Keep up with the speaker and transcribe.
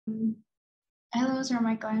Hello, Sir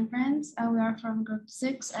Michael and friends. We are from Group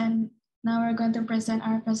 6, and now we're going to present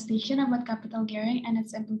our presentation about capital gearing and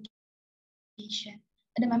its implication.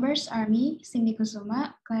 The members are me, Cindy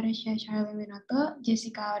Kusuma, Claricia Charlie Winoto,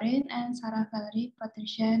 Jessica Orin, and Sarah Valerie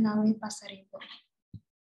Patricia Nawi Pasaribo.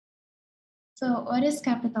 So what is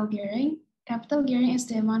capital gearing? Capital gearing is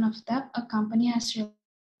the amount of debt a company has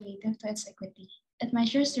relative to its equity. It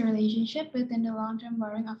measures the relationship between the long-term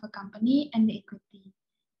borrowing of a company and the equity.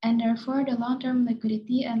 And therefore, the long-term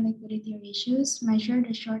liquidity and liquidity ratios measure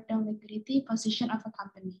the short-term liquidity position of a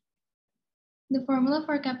company. The formula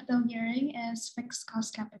for capital gearing is fixed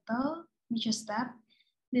cost capital, which is debt,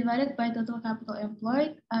 divided by total capital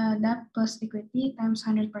employed, debt plus equity times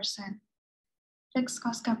 100%. Fixed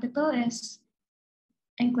cost capital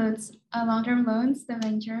includes long-term loans,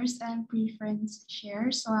 debentures, and preference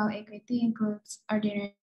shares, while equity includes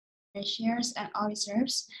ordinary shares and all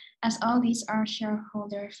reserves, as all these are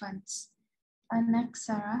shareholder funds. Next,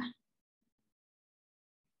 Sarah.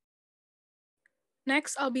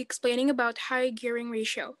 Next, I'll be explaining about high gearing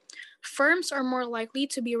ratio. Firms are more likely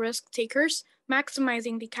to be risk takers,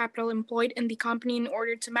 maximizing the capital employed in the company in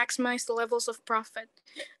order to maximize the levels of profit.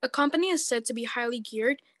 A company is said to be highly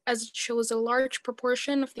geared as it shows a large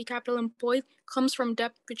proportion of the capital employed comes from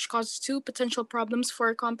debt, which causes two potential problems for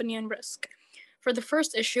a company and risk. For the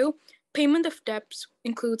first issue, payment of debts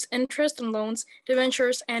includes interest on loans,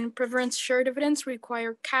 debentures, and preference share dividends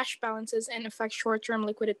require cash balances and affect short-term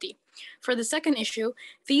liquidity. For the second issue,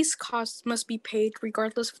 these costs must be paid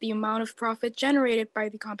regardless of the amount of profit generated by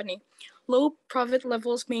the company. Low profit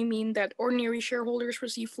levels may mean that ordinary shareholders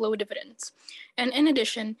receive low dividends. And in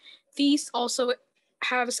addition, these also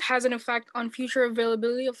has an effect on future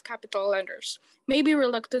availability of capital. Lenders may be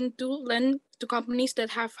reluctant to lend to companies that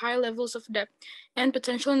have high levels of debt, and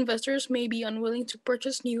potential investors may be unwilling to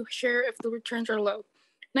purchase new share if the returns are low.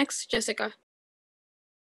 Next, Jessica.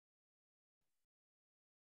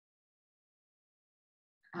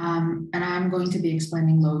 And I'm going to be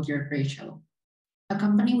explaining low geared ratio. A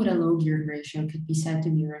company with a low geared ratio could be said to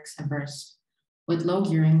be risk averse. With low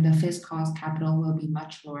gearing, the fixed cost capital will be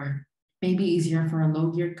much lower. It may be easier for a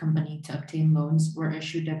low geared company to obtain loans or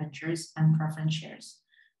issue debentures and preference shares,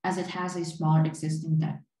 as it has a smaller existing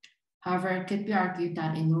debt. However, it could be argued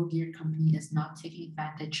that a low geared company is not taking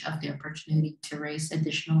advantage of the opportunity to raise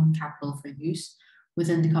additional capital for use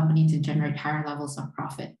within the company to generate higher levels of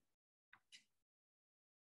profit.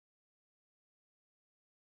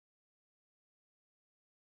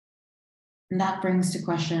 And that brings to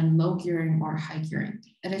question low gearing or high gearing.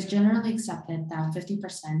 It is generally accepted that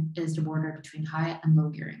 50% is the border between high and low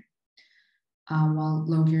gearing, while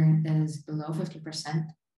low gearing is below 50%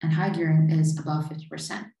 and high gearing is above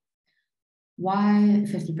 50%. Why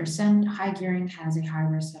 50%? High gearing has a high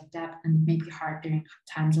risk of debt and may be hard during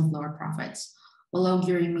times of lower profits, while low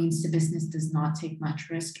gearing means the business does not take much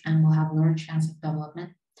risk and will have lower chance of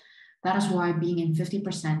development. That is why being in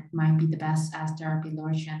 50% might be the best, as there will be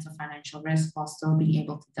lower chance of financial risk while still being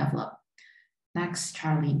able to develop. Next,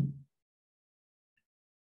 Charlene.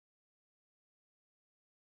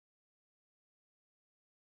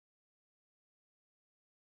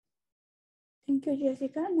 Thank you,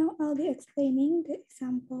 Jessica. Now I'll be explaining the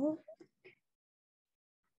example.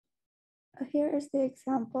 Here is the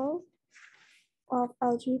example of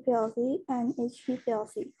LG PLC and HP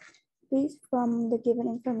PLC. Based from the given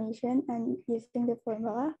information and using the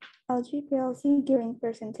formula, LG PLC gearing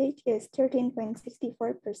percentage is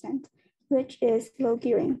 13.64%, which is low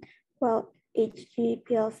gearing, while HP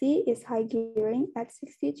PLC is high gearing at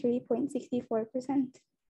 63.64%.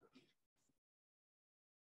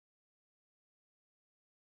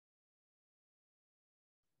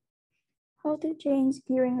 How to change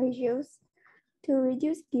gearing ratios? To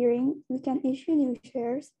reduce gearing, we can issue new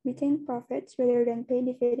shares, retain profits rather than pay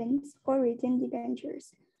dividends, or retain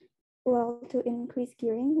debentures. While to increase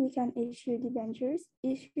gearing, we can issue debentures,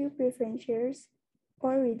 issue preference shares,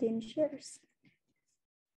 or redeem shares.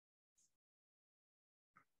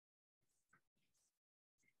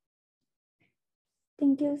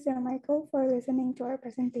 Thank you, Sir Michael, for listening to our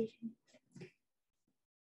presentation.